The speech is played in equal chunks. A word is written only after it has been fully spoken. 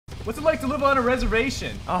What's it like to live on a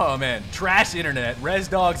reservation? Oh man, trash internet, res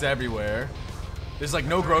dogs everywhere. There's like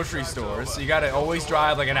no grocery stores, so you gotta always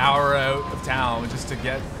drive like an hour out of town just to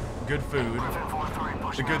get good food,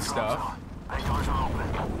 the good stuff.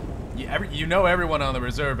 You know everyone on the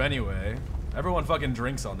reserve anyway. Everyone fucking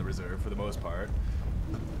drinks on the reserve for the most part.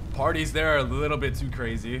 Parties there are a little bit too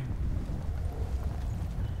crazy.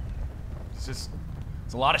 It's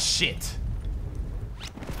a lot of shit.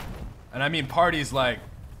 And I mean parties like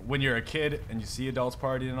when you're a kid and you see adults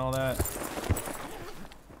partying and all that.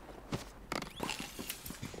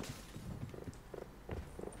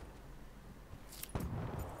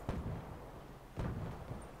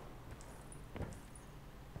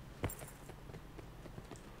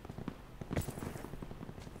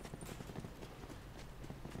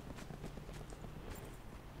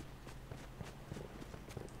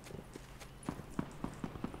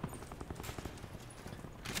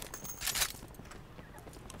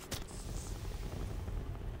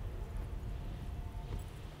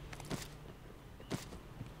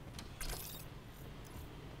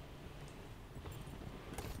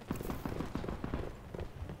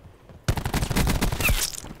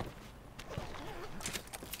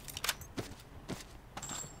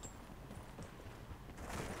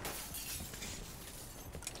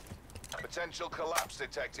 Potential collapse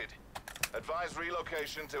detected. Advise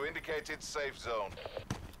relocation to indicated safe zone.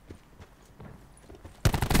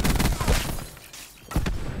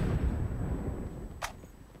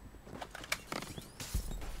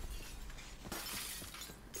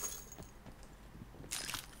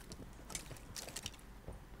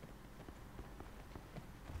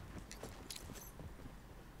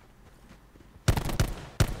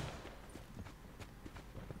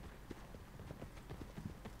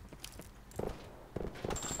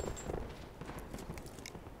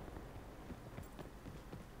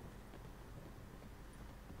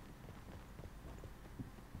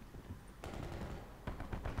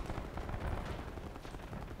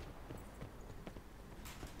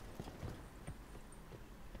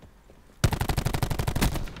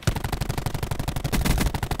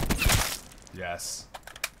 Yes.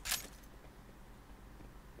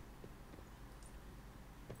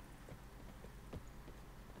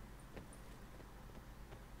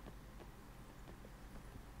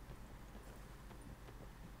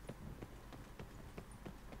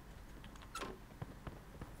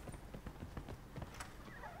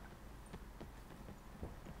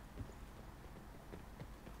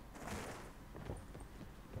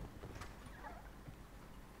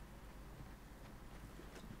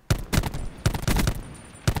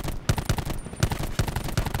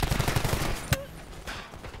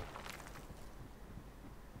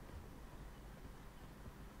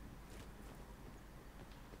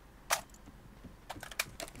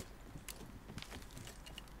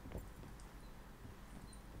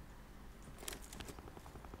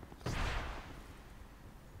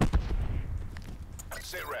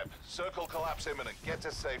 Sit rep. Circle collapse imminent. Get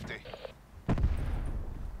to safety.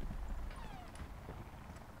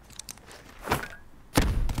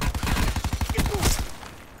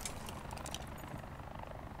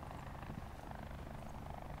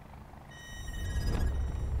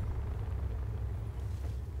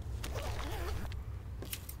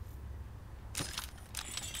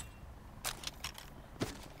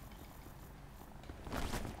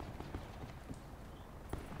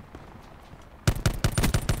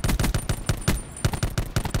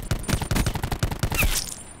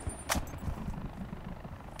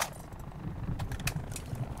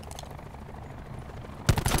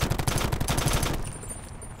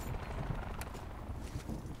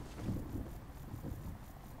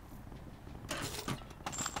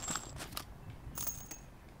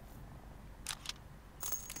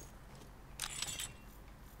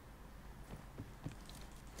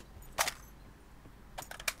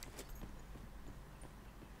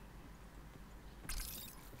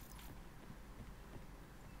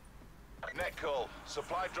 Net call.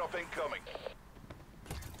 Supply drop incoming.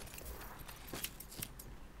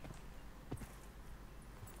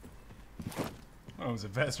 Oh, it was a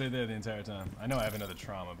vest right there the entire time. I know I have another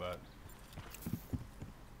trauma, but...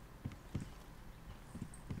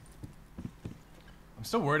 I'm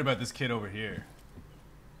still worried about this kid over here.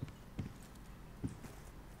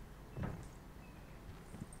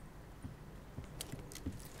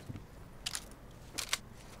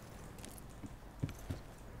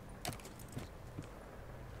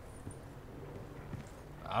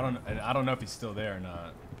 I don't know if he's still there or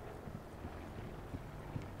not.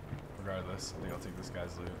 Regardless, I think I'll take this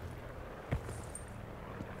guy's loot.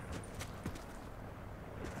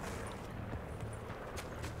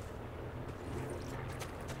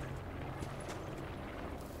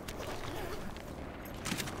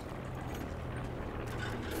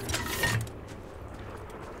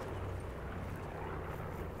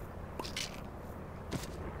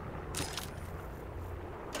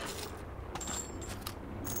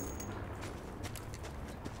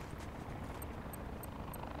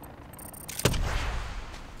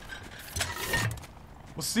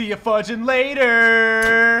 We'll see you fudging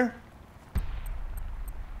later.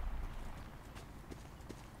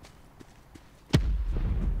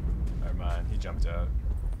 Never mind, he jumped out.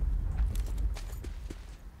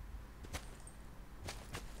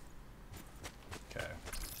 Okay,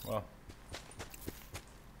 well.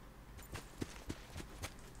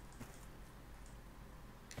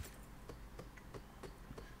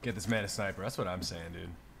 Get this man a sniper. That's what I'm saying, dude.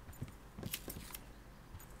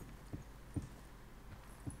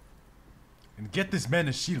 And get this man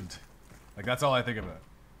a shield. Like, that's all I think about.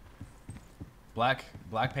 Black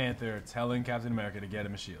Panther telling Captain America to get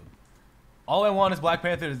him a shield. All I want is Black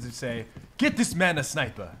Panther to say, get this man a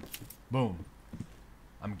sniper. Boom.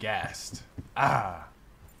 I'm gassed. Ah.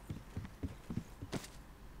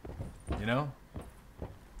 You know?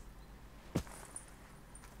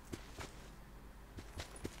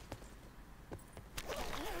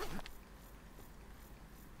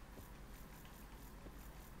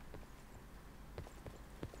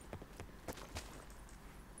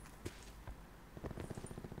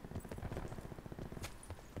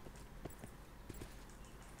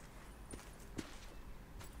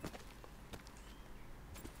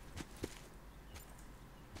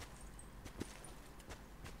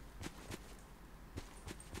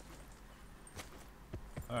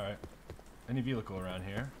 Alright. Any vehicle around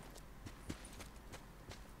here?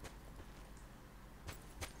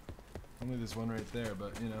 Only there's one right there,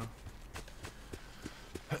 but you know.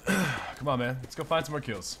 Come on, man. Let's go find some more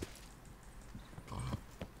kills.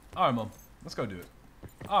 Alright, Mom. Let's go do it.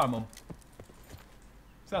 Alright, Mom.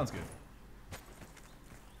 Sounds good.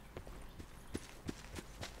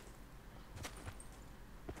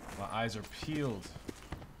 My eyes are peeled.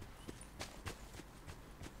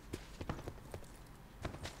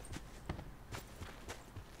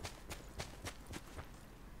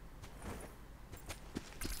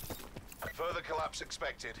 Further collapse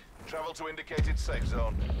expected. Travel to indicated safe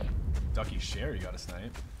zone. Ducky Sherry got a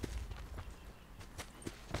snipe.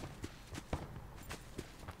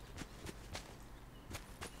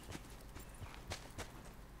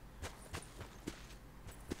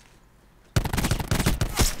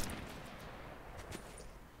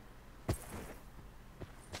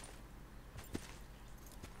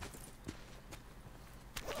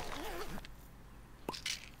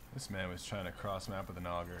 This man was trying to cross map with an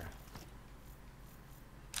auger.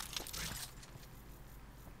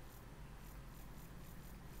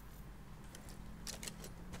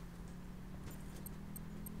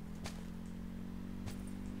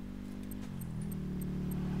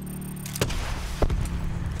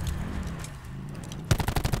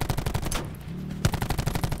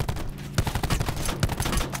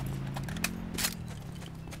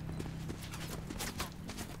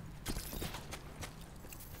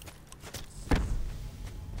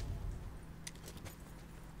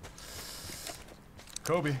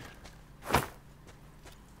 Kobe.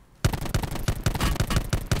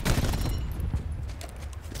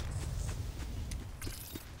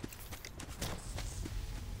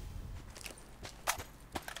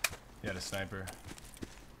 He had a sniper.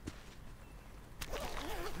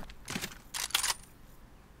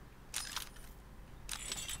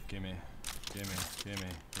 Gimme, gimme, gimme,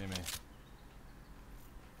 gimme.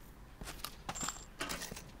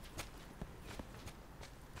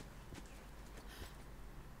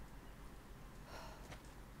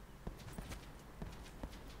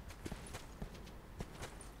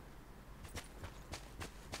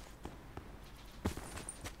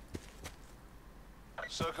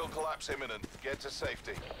 Circle collapse imminent. Get to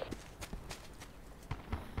safety.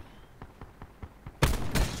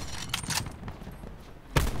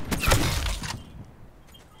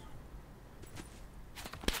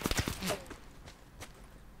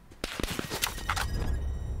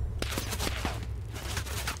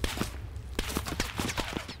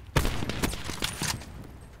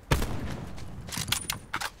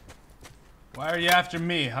 Why are you after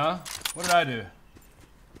me, huh? What did I do?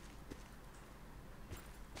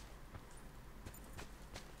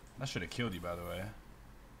 I should have killed you, by the way.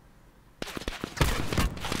 I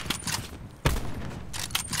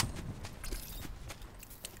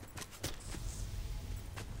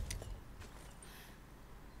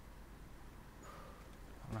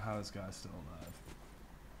don't know how this guy's still alive.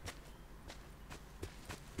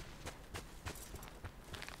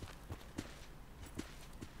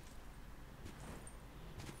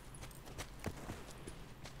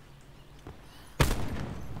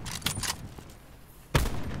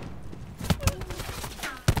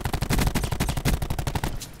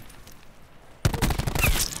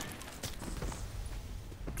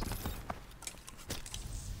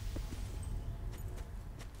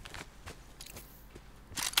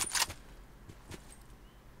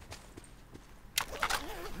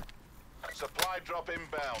 drop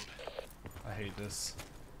inbound. I hate this.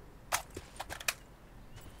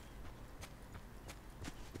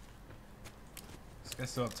 This guy's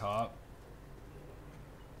still up top.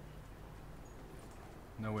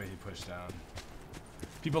 No way he pushed down.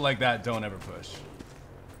 People like that don't ever push.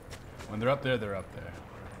 When they're up there, they're up there.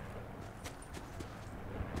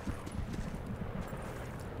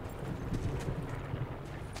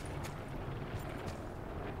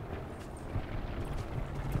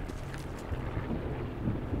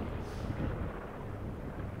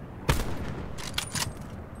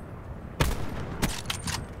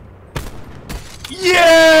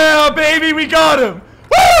 Yeah, baby, we got him!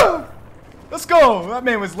 Woo! Let's go! That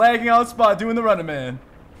man was lagging out spot doing the running man.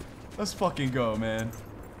 Let's fucking go, man.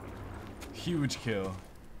 Huge kill.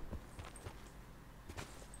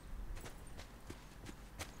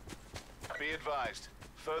 Be advised.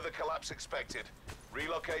 Further collapse expected.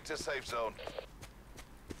 Relocate to safe zone.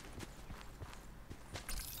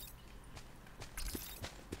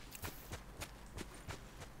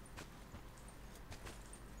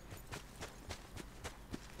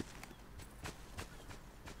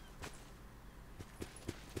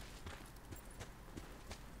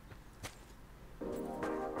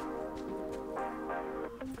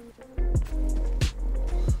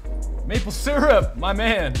 Maple syrup, my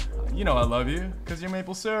man. You know I love you, because you're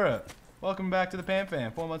maple syrup. Welcome back to the Pam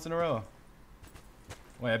Fam, 4 months in a row.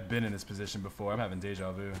 Wait, I've been in this position before. I'm having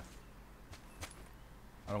deja vu.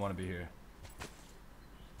 I don't want to be here.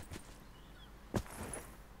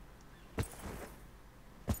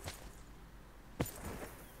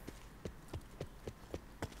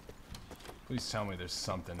 Please tell me there's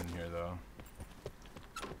something in here, though.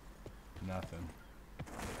 Nothing.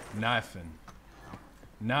 Nothing.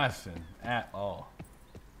 Nothing at all.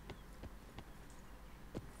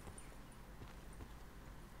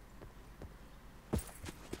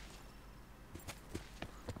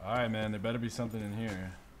 Alright, man, there better be something in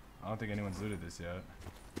here. I don't think anyone's looted this yet.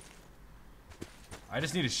 I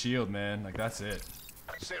just need a shield, man. Like, that's it.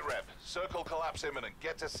 Sit rep. Circle collapse imminent.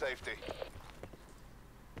 Get to safety.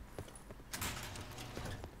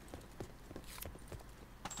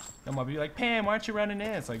 Come on, be like, Pam, why aren't you running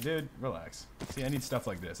in? It's like, dude, relax. See, I need stuff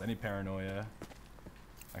like this. I need paranoia.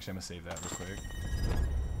 Actually, I'm gonna save that real quick.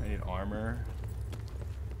 I need armor.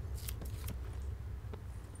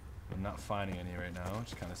 I'm not finding any right now,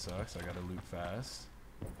 which kind of sucks. I gotta loot fast.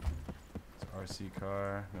 It's RC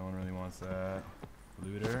car. No one really wants that.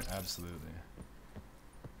 Looter, absolutely.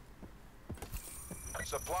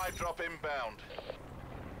 Supply drop inbound.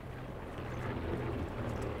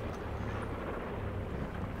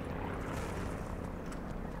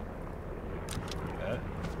 That.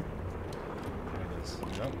 Look at this.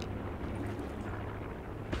 Yep.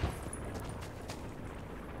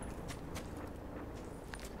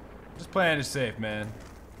 Just playing it safe, man.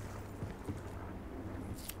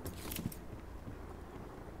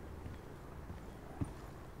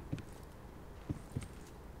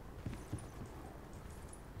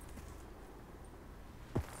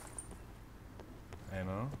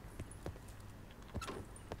 Ammo.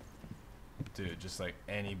 Dude, just like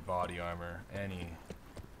any body armor, any.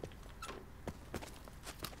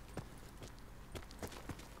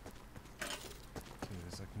 Dude,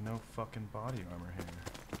 there's like no fucking body armor here.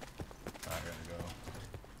 I gotta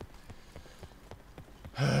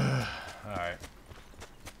go. Alright.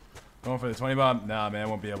 Going for the 20 bomb? Nah, man, I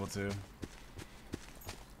won't be able to.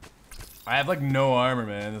 I have like no armor,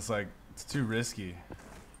 man. It's like, it's too risky.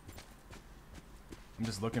 I'm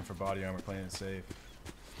just looking for body armor, playing it safe.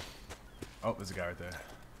 Oh, there's a guy right there.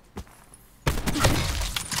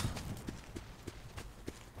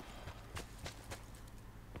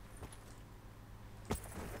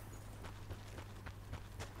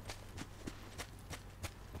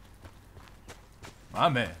 My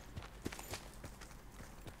man.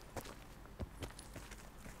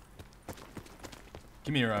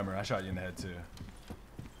 Give me your armor. I shot you in the head too.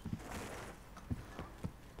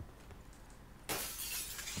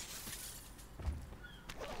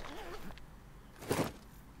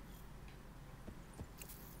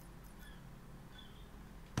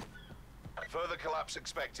 Further collapse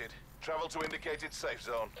expected. Travel to indicated safe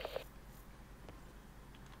zone.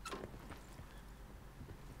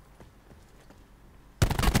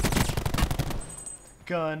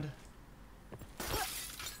 Gunned.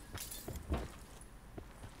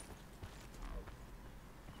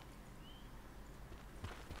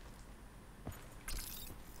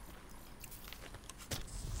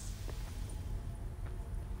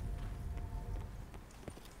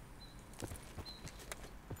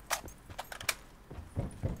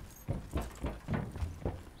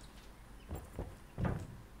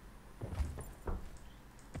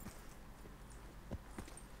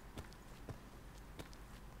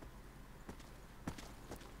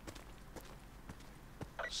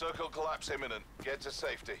 Circle collapse imminent. Get to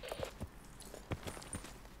safety.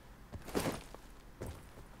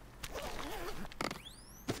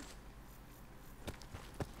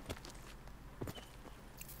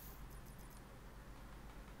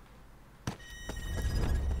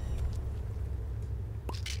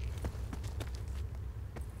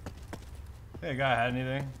 Hey, guy, had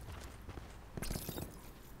anything?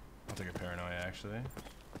 I'll take a paranoia, actually.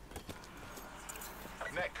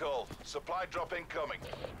 Net call. Supply drop incoming.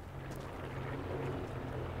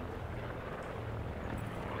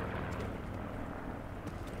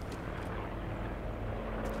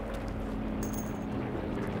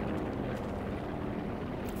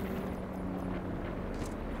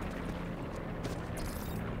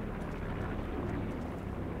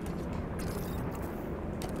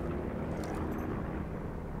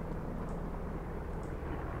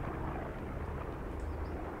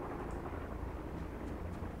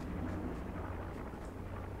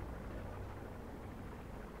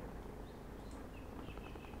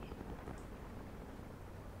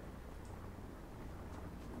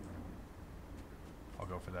 I'll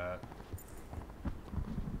go for that.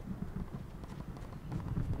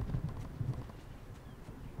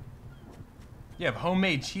 You have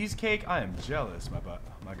homemade cheesecake? I am jealous,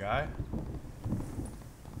 my guy.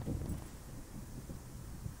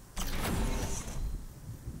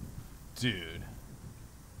 Dude.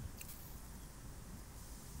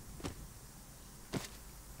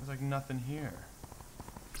 There's like nothing here.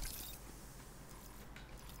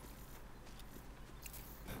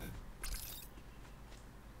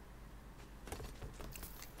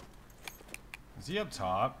 Is he up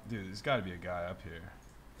top? Dude, there's gotta be a guy up here.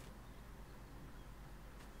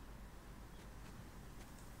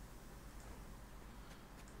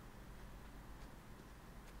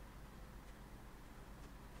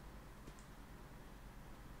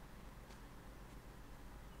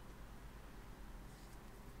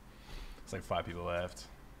 It's like 5 people left.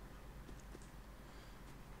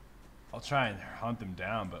 I'll try and hunt them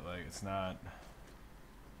down, but like it's not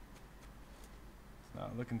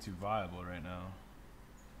looking too viable right now.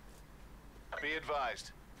 Be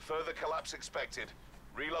advised. Further collapse expected.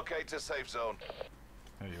 Relocate to safe zone.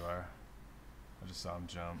 There you are. I just saw him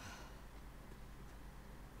jump.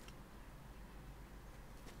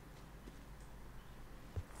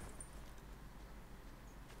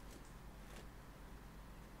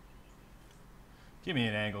 Give me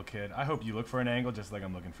an angle, kid. I hope you look for an angle just like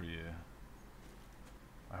I'm looking for you.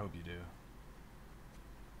 I hope you do.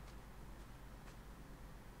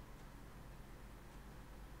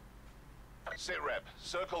 Sit rep.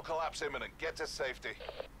 Circle collapse imminent. Get to safety.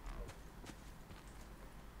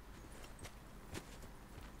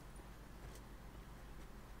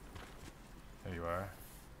 There you are.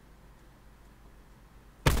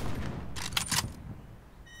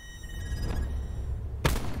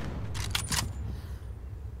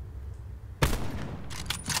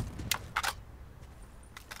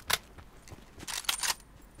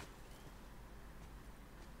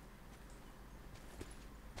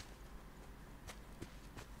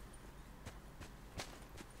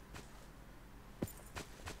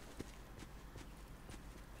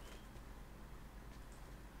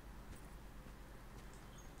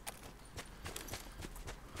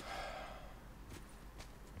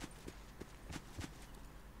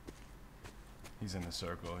 He's in the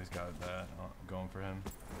circle. He's got that going for him.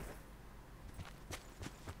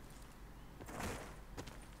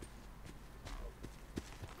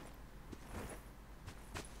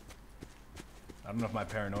 I don't know if my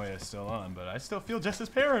paranoia is still on, but I still feel just as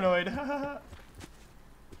paranoid.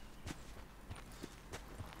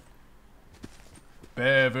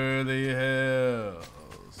 Beverly Hills.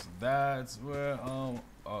 That's where.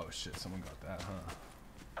 Oh shit! Someone got that,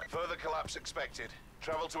 huh? Further collapse expected.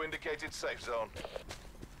 Travel to indicated safe zone.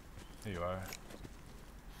 Here you are.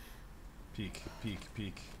 Peek, peek,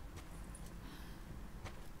 peek.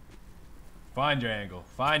 Find your angle.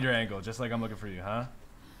 Find your angle, just like I'm looking for you, huh?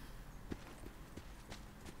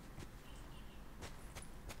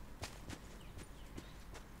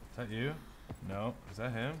 Is that you? No. Is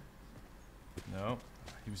that him? No.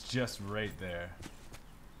 He was just right there.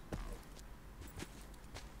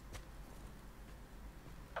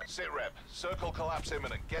 Sit rep. Circle collapse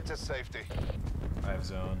imminent. Get to safety. I have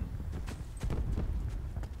zone.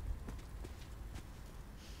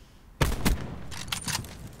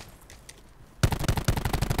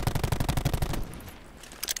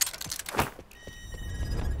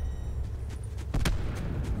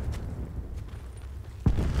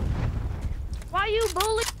 Why you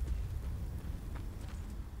bully?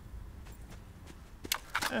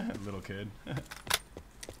 Little kid.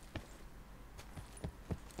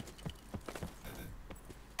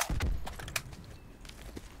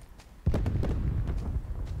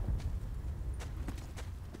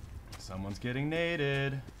 Someone's getting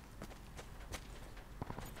naded.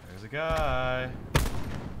 There's a guy.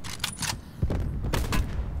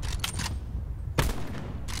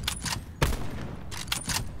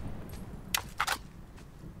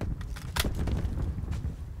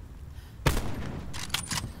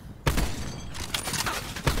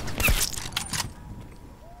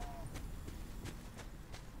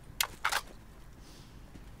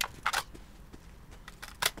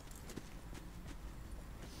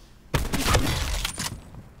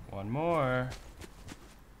 One more.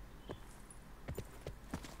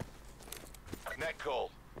 Net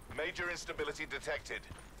call. Major instability detected.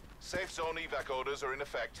 Safe zone evac orders are in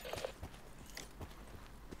effect.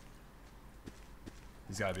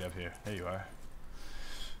 He's gotta be up here. There you are.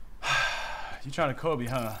 You trying to Kobe,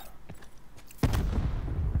 huh?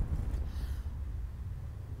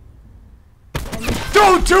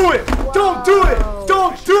 Don't do it! Whoa. Don't do it!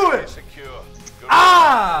 Don't do it! Secure. Good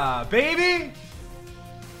Ah, baby!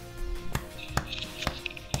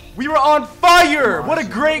 We were on fire! What a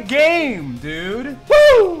great game, dude!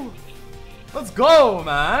 Woo! Let's go,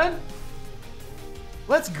 man!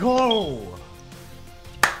 Let's go!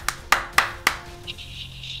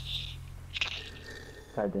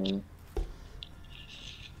 God damn.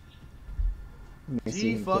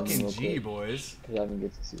 G fucking G, boys. Cause I didn't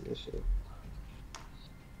get to see this shit.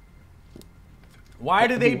 Why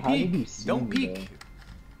do they Dude, how did you peek? see Don't me, peek.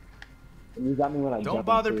 though? You got me when I Don't jumped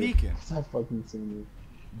bother into it. peeking. Cause I fucking seen you.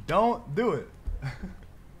 Don't do it.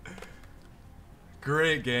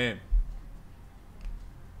 Great game.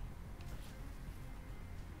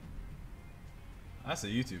 That's a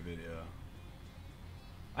YouTube video.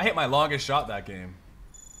 I hit my longest shot that game.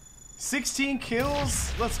 16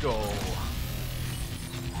 kills? Let's go.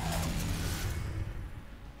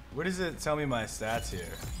 What does it tell me my stats here?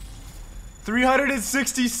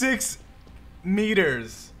 366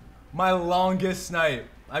 meters. My longest snipe.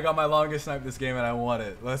 I got my longest snipe this game and I won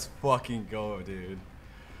it. Let's fucking go, dude.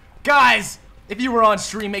 Guys, if you were on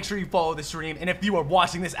stream, make sure you follow the stream. And if you are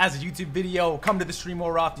watching this as a YouTube video, come to the stream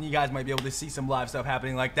more often. You guys might be able to see some live stuff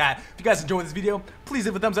happening like that. If you guys enjoyed this video, please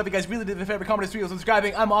leave a thumbs up. If you guys really did me a favor, comment this video,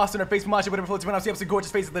 subscribing. I'm Austin, our face Pamaj, whatever floats around. I'll see you some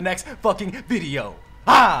gorgeous faces in the next fucking video.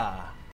 Ah!